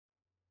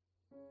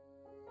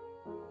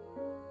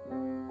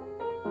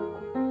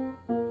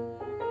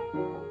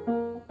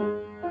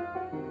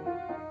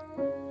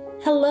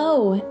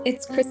Hello,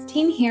 it's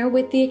Christine here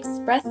with the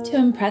Express to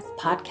Impress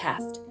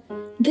podcast.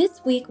 This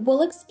week,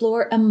 we'll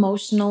explore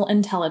emotional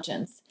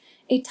intelligence,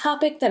 a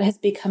topic that has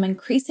become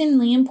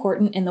increasingly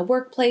important in the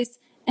workplace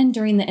and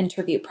during the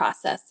interview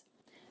process.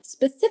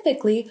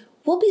 Specifically,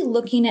 we'll be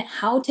looking at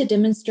how to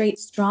demonstrate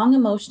strong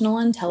emotional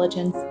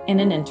intelligence in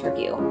an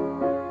interview.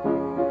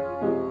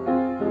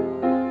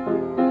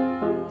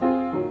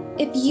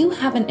 If you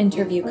have an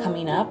interview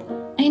coming up,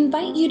 I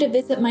invite you to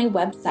visit my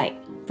website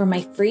for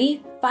my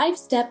free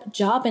 5-step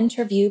job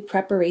interview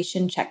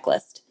preparation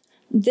checklist.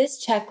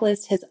 This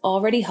checklist has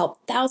already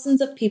helped thousands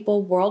of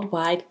people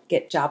worldwide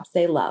get jobs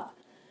they love.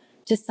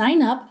 To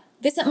sign up,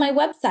 visit my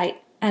website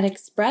at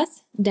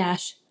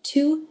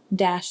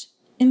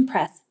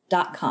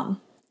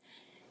express-to-impress.com.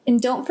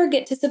 And don't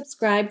forget to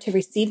subscribe to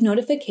receive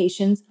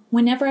notifications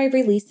whenever I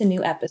release a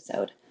new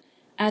episode.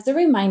 As a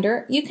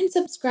reminder, you can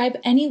subscribe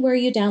anywhere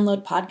you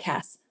download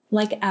podcasts,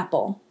 like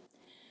Apple.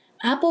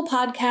 Apple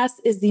Podcasts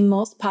is the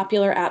most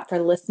popular app for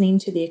listening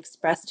to the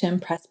Express to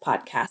Impress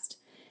podcast,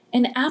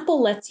 and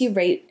Apple lets you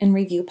rate and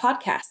review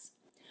podcasts.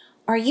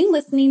 Are you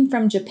listening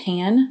from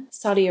Japan,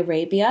 Saudi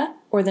Arabia,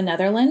 or the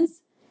Netherlands?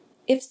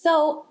 If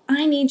so,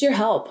 I need your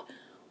help.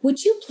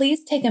 Would you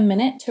please take a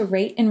minute to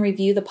rate and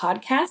review the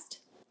podcast?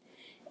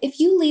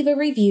 If you leave a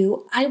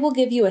review, I will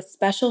give you a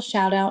special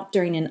shout out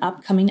during an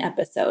upcoming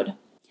episode.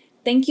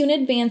 Thank you in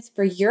advance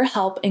for your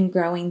help in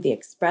growing the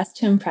Express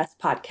to Impress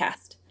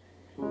podcast.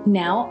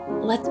 Now,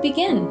 let's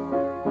begin.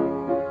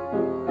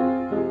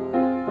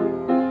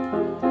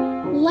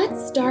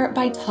 Let's start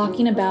by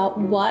talking about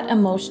what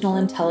emotional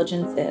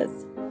intelligence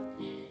is.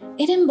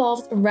 It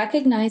involves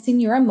recognizing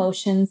your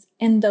emotions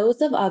and those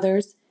of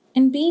others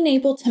and being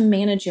able to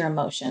manage your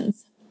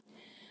emotions.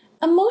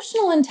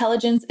 Emotional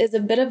intelligence is a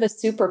bit of a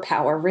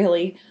superpower,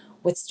 really.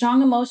 With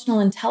strong emotional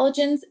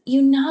intelligence,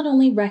 you not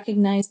only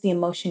recognize the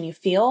emotion you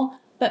feel,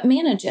 but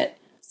manage it,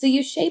 so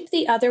you shape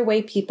the other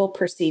way people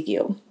perceive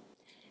you.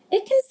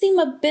 It can seem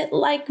a bit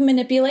like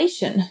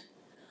manipulation.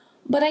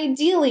 But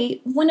ideally,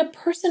 when a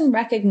person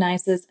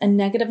recognizes a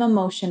negative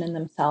emotion in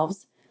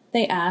themselves,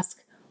 they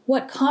ask,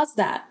 what caused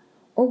that?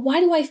 Or why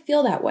do I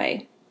feel that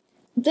way?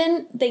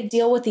 Then they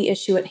deal with the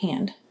issue at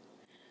hand.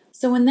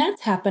 So when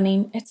that's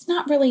happening, it's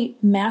not really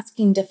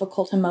masking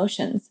difficult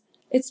emotions.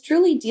 It's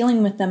truly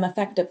dealing with them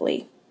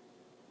effectively.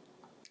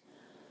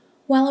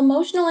 While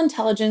emotional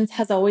intelligence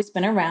has always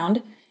been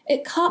around,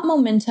 it caught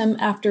momentum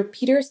after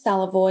Peter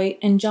Salovey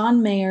and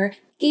John Mayer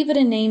gave it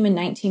a name in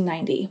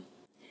 1990.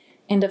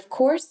 And of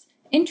course,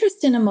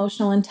 interest in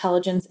emotional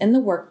intelligence in the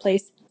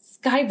workplace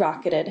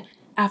skyrocketed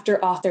after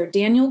author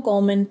Daniel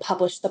Goleman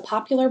published the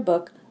popular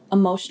book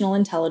Emotional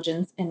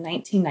Intelligence in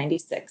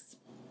 1996.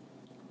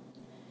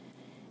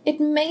 It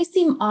may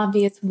seem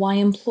obvious why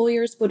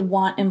employers would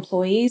want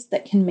employees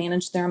that can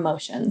manage their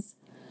emotions,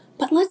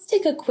 but let's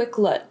take a quick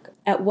look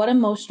at what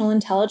emotional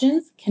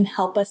intelligence can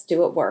help us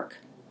do at work.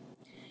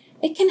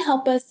 It can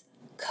help us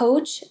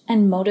coach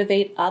and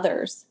motivate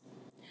others,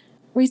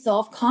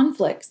 resolve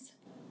conflicts,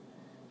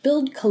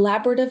 build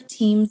collaborative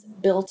teams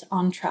built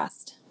on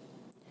trust,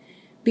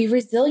 be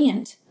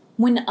resilient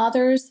when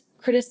others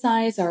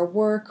criticize our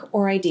work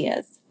or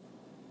ideas.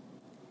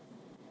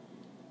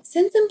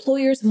 Since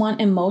employers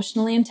want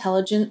emotionally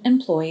intelligent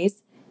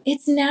employees,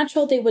 it's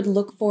natural they would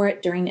look for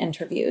it during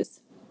interviews.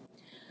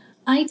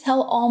 I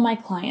tell all my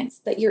clients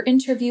that your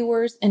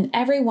interviewers and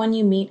everyone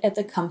you meet at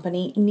the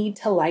company need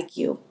to like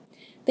you.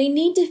 They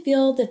need to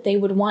feel that they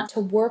would want to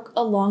work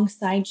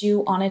alongside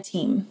you on a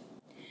team.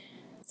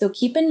 So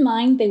keep in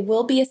mind they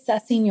will be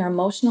assessing your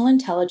emotional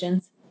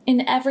intelligence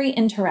in every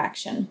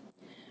interaction,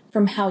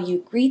 from how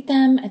you greet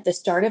them at the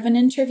start of an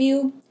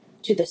interview,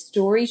 to the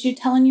stories you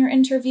tell in your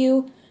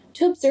interview,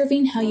 to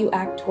observing how you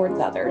act towards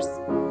others.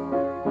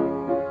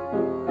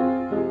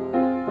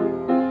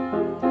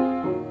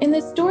 In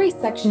the story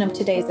section of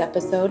today's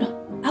episode,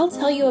 I'll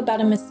tell you about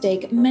a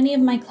mistake many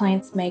of my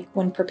clients make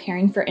when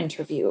preparing for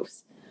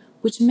interviews,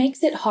 which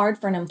makes it hard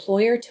for an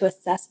employer to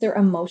assess their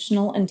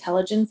emotional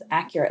intelligence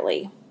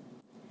accurately.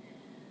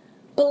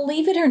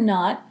 Believe it or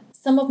not,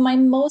 some of my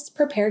most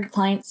prepared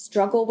clients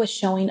struggle with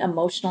showing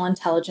emotional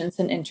intelligence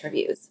in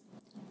interviews.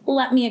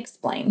 Let me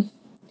explain.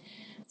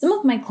 Some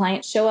of my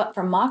clients show up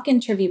for mock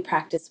interview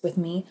practice with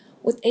me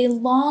with a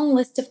long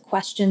list of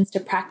questions to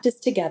practice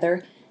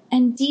together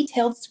and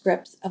detailed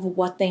scripts of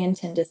what they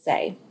intend to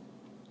say.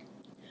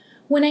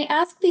 When I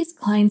ask these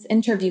clients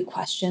interview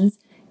questions,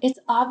 it's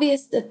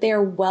obvious that they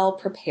are well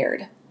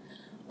prepared,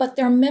 but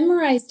their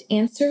memorized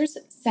answers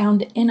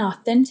sound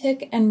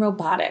inauthentic and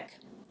robotic.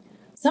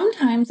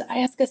 Sometimes I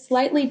ask a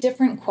slightly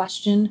different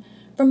question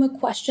from a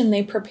question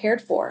they prepared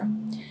for,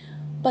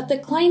 but the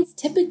clients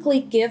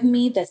typically give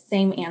me the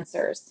same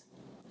answers.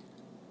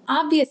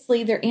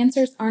 Obviously, their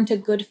answers aren't a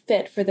good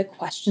fit for the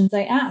questions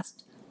I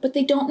asked, but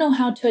they don't know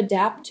how to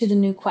adapt to the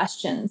new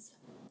questions.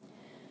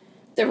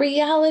 The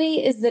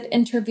reality is that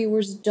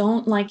interviewers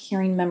don't like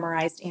hearing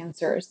memorized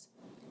answers.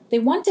 They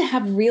want to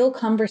have real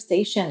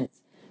conversations,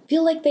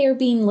 feel like they are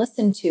being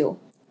listened to,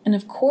 and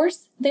of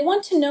course, they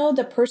want to know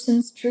the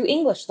person's true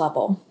English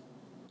level.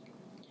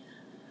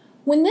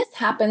 When this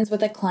happens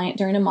with a client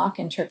during a mock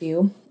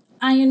interview,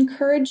 I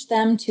encourage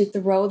them to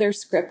throw their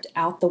script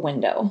out the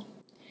window.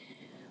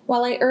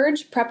 While I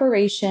urge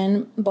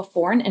preparation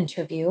before an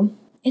interview,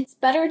 it's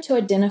better to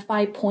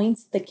identify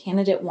points the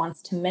candidate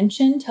wants to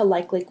mention to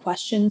likely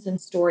questions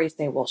and stories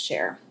they will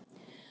share.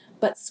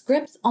 But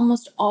scripts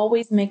almost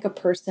always make a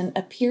person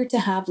appear to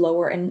have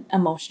lower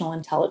emotional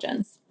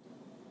intelligence.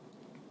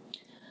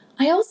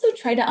 I also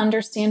try to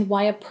understand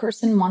why a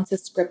person wants a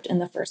script in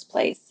the first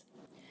place.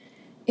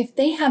 If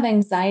they have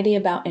anxiety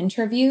about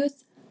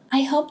interviews, I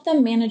help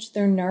them manage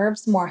their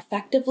nerves more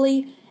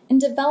effectively and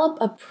develop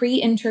a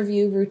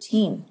pre-interview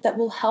routine that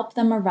will help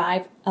them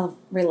arrive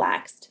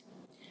relaxed.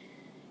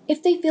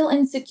 If they feel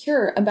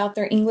insecure about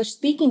their English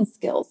speaking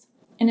skills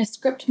and a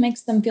script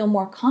makes them feel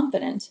more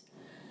confident,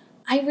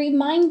 I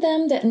remind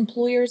them that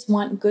employers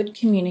want good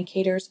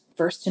communicators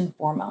first and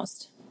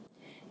foremost.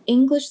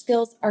 English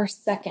skills are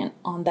second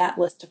on that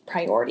list of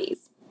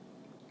priorities.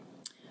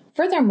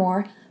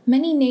 Furthermore,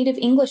 many native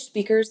English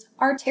speakers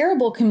are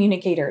terrible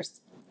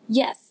communicators.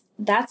 Yes,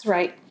 that's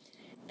right.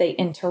 They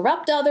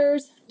interrupt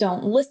others,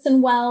 don't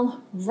listen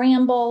well,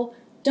 ramble,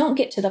 don't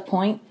get to the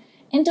point,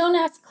 and don't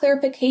ask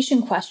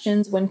clarification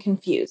questions when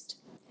confused.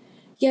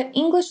 Yet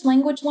English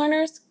language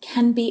learners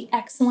can be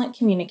excellent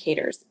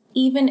communicators,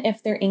 even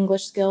if their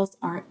English skills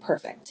aren't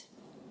perfect.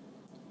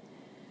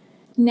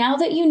 Now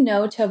that you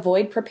know to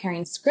avoid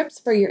preparing scripts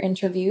for your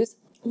interviews,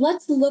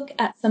 let's look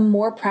at some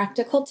more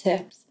practical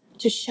tips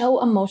to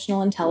show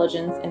emotional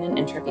intelligence in an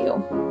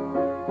interview.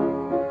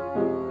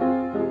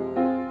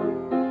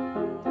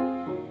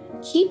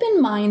 Keep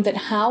in mind that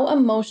how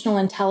emotional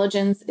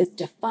intelligence is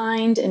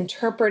defined,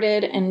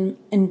 interpreted, and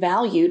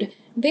valued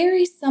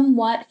varies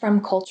somewhat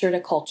from culture to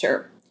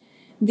culture.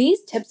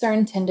 These tips are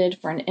intended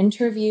for an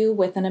interview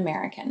with an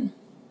American.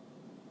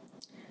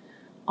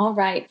 All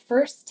right,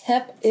 first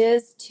tip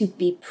is to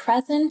be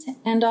present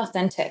and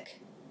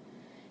authentic.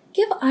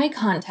 Give eye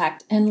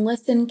contact and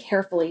listen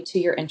carefully to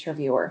your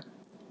interviewer.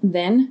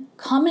 Then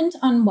comment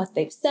on what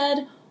they've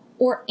said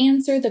or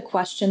answer the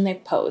question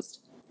they've posed.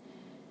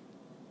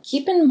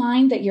 Keep in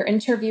mind that your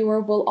interviewer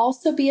will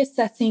also be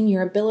assessing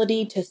your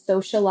ability to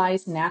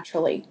socialize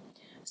naturally.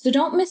 So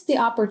don't miss the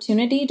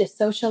opportunity to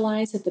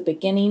socialize at the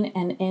beginning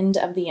and end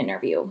of the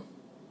interview.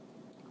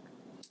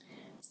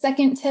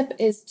 Second tip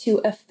is to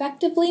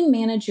effectively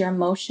manage your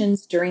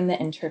emotions during the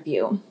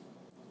interview.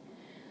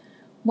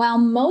 While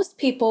most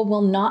people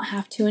will not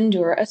have to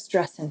endure a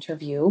stress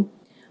interview,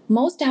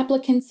 most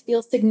applicants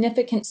feel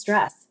significant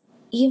stress,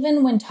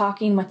 even when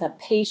talking with a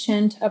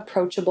patient,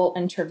 approachable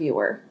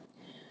interviewer.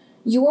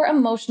 Your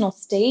emotional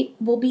state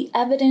will be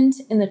evident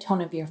in the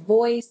tone of your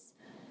voice,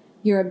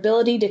 your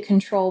ability to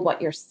control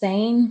what you're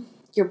saying,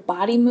 your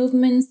body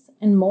movements,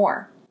 and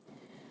more.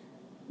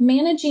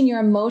 Managing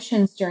your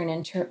emotions during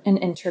an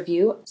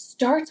interview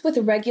starts with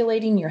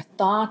regulating your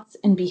thoughts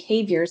and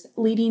behaviors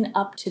leading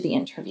up to the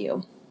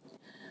interview.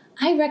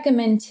 I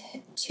recommend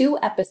 2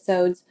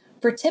 episodes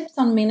for tips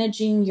on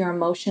managing your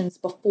emotions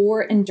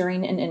before and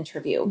during an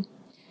interview.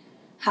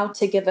 How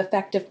to give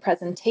effective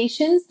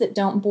presentations that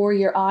don't bore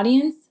your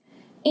audience,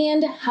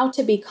 and how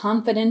to be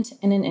confident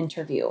in an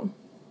interview.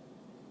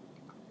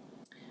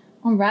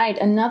 All right,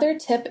 another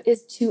tip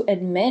is to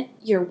admit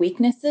your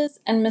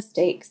weaknesses and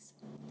mistakes.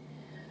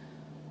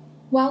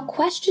 While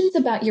questions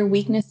about your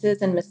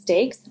weaknesses and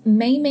mistakes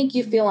may make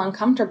you feel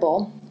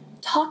uncomfortable,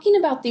 talking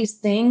about these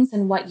things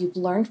and what you've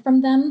learned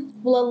from them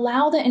will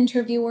allow the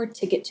interviewer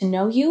to get to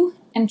know you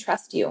and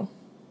trust you.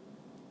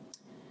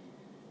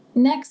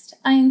 Next,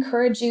 I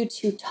encourage you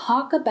to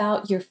talk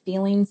about your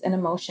feelings and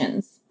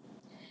emotions.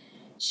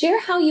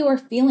 Share how you are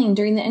feeling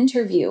during the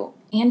interview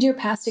and your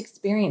past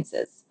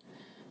experiences.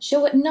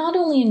 Show it not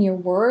only in your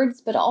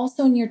words, but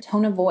also in your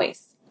tone of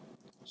voice.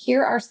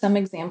 Here are some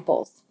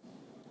examples.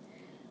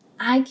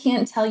 I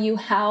can't tell you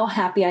how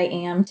happy I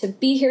am to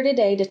be here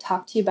today to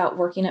talk to you about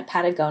working at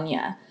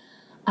Patagonia.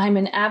 I'm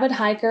an avid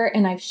hiker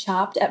and I've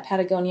shopped at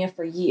Patagonia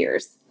for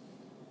years.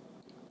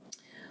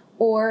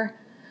 Or,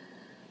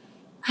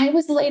 I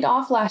was laid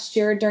off last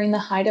year during the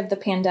height of the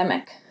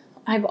pandemic.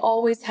 I've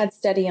always had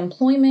steady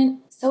employment,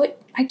 so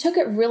I took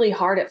it really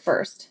hard at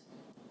first.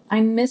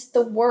 I missed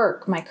the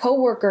work, my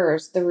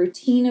coworkers, the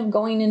routine of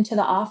going into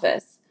the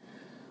office.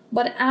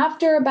 But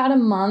after about a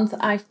month,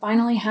 I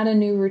finally had a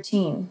new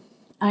routine.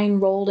 I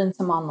enrolled in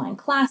some online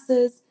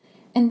classes,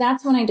 and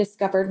that's when I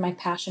discovered my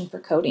passion for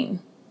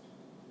coding.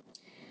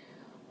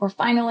 Or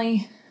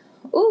finally,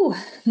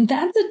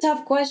 that's a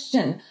tough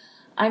question.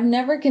 I've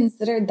never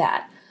considered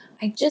that.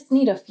 I just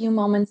need a few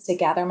moments to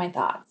gather my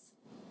thoughts.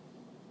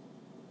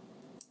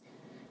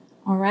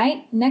 All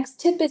right, next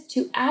tip is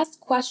to ask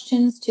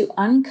questions to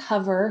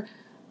uncover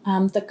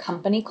the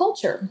company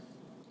culture.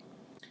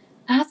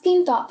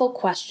 Asking thoughtful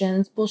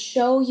questions will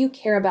show you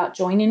care about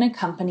joining a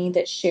company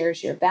that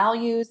shares your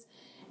values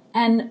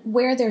and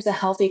where there's a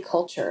healthy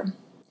culture.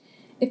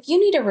 If you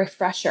need a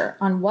refresher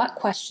on what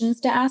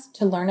questions to ask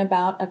to learn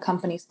about a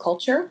company's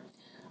culture,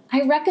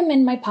 I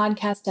recommend my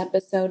podcast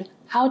episode,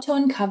 How to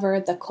Uncover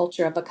the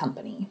Culture of a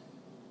Company.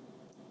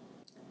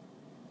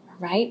 All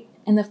right,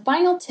 and the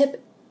final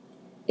tip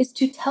is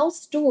to tell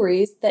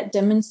stories that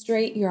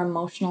demonstrate your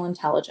emotional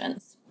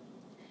intelligence.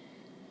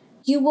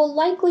 You will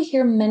likely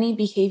hear many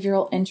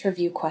behavioral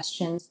interview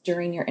questions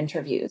during your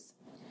interviews.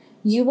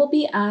 You will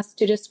be asked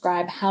to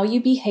describe how you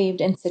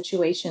behaved in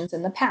situations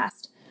in the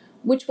past,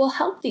 which will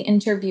help the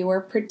interviewer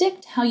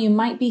predict how you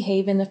might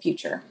behave in the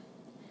future.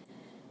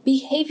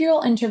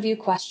 Behavioral interview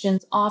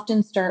questions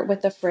often start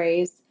with the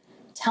phrase,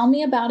 "Tell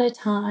me about a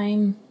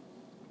time."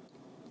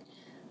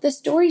 The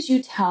stories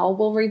you tell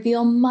will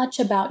reveal much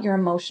about your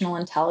emotional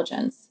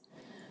intelligence.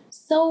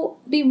 So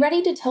be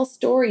ready to tell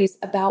stories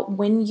about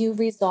when you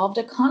resolved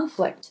a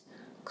conflict,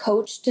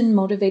 coached and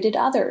motivated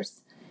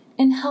others,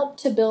 and helped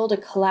to build a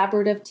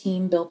collaborative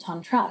team built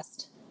on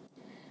trust.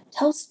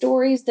 Tell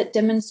stories that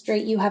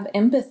demonstrate you have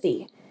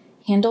empathy,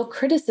 handle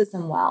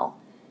criticism well,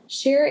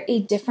 share a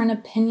different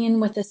opinion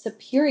with a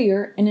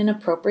superior in an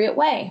appropriate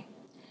way.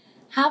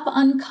 Have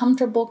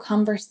uncomfortable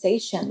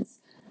conversations,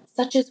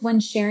 such as when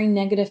sharing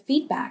negative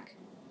feedback.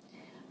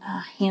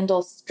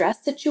 Handle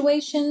stress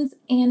situations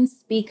and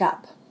speak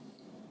up.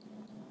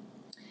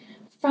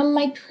 From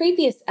my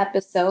previous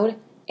episode,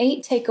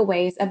 8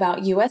 Takeaways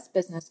About U.S.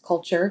 Business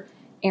Culture,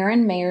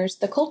 Erin Mayer's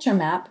The Culture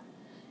Map,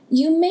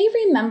 you may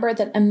remember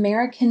that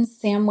Americans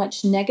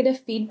sandwich negative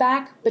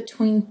feedback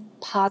between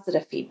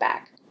positive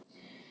feedback.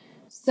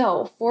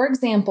 So, for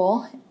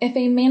example, if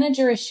a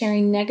manager is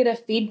sharing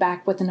negative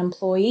feedback with an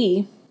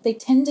employee, they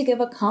tend to give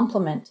a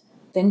compliment,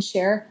 then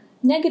share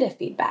negative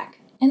feedback,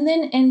 and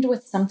then end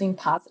with something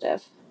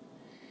positive.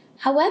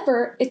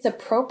 However, it's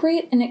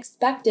appropriate and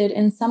expected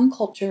in some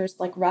cultures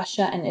like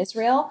Russia and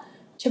Israel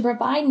to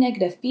provide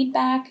negative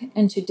feedback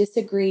and to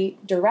disagree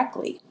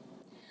directly.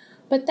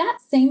 But that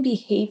same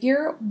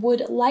behavior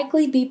would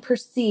likely be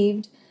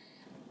perceived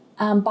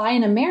by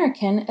an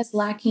American as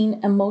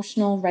lacking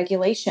emotional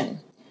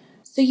regulation.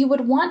 So you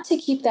would want to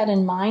keep that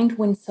in mind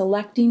when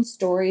selecting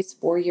stories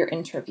for your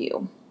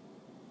interview.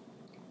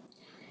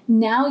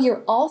 Now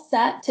you're all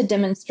set to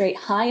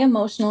demonstrate high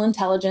emotional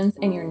intelligence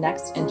in your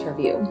next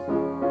interview.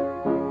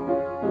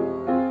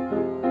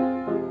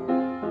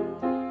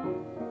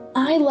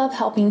 I love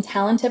helping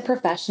talented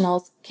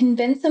professionals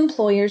convince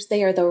employers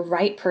they are the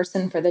right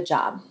person for the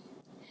job.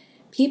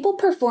 People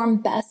perform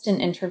best in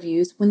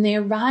interviews when they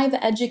arrive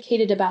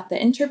educated about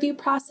the interview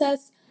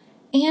process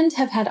and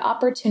have had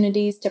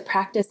opportunities to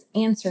practice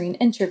answering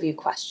interview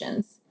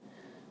questions.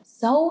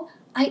 So,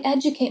 I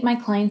educate my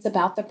clients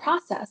about the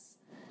process,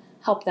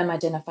 help them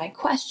identify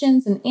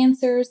questions and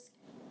answers,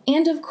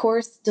 and of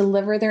course,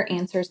 deliver their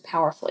answers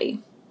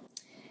powerfully.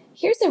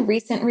 Here's a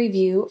recent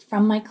review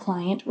from my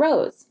client,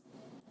 Rose.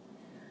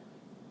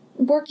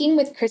 Working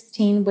with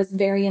Christine was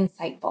very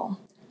insightful,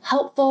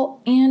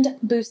 helpful, and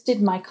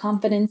boosted my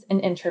confidence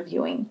in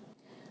interviewing.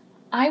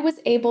 I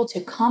was able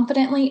to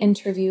confidently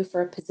interview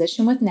for a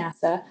position with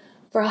NASA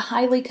for a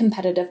highly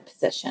competitive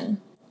position.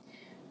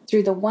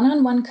 Through the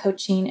one-on-one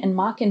coaching and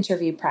mock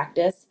interview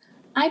practice,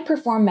 I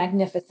performed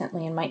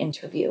magnificently in my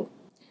interview.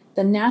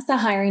 The NASA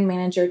hiring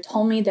manager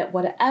told me that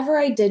whatever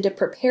I did to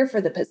prepare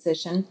for the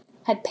position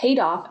had paid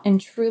off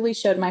and truly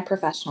showed my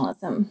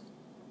professionalism.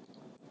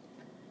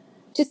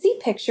 To see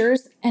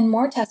pictures and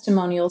more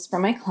testimonials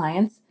from my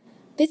clients,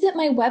 visit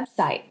my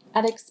website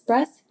at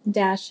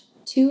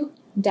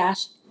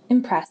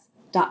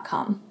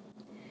express-2-impress.com.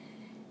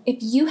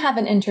 If you have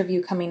an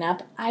interview coming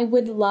up, I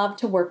would love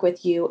to work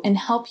with you and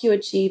help you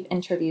achieve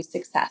interview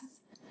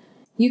success.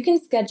 You can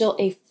schedule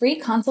a free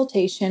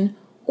consultation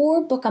or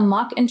book a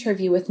mock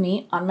interview with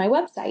me on my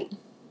website.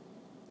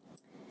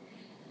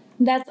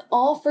 That's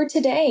all for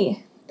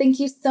today.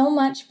 Thank you so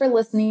much for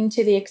listening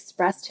to the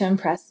Express to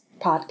Impress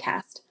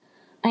podcast.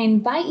 I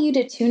invite you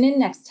to tune in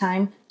next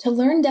time to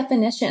learn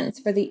definitions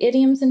for the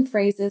idioms and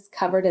phrases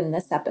covered in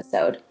this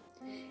episode.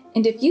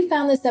 And if you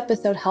found this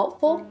episode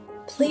helpful,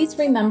 please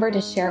remember to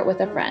share it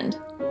with a friend.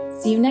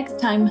 See you next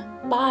time.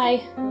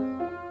 Bye.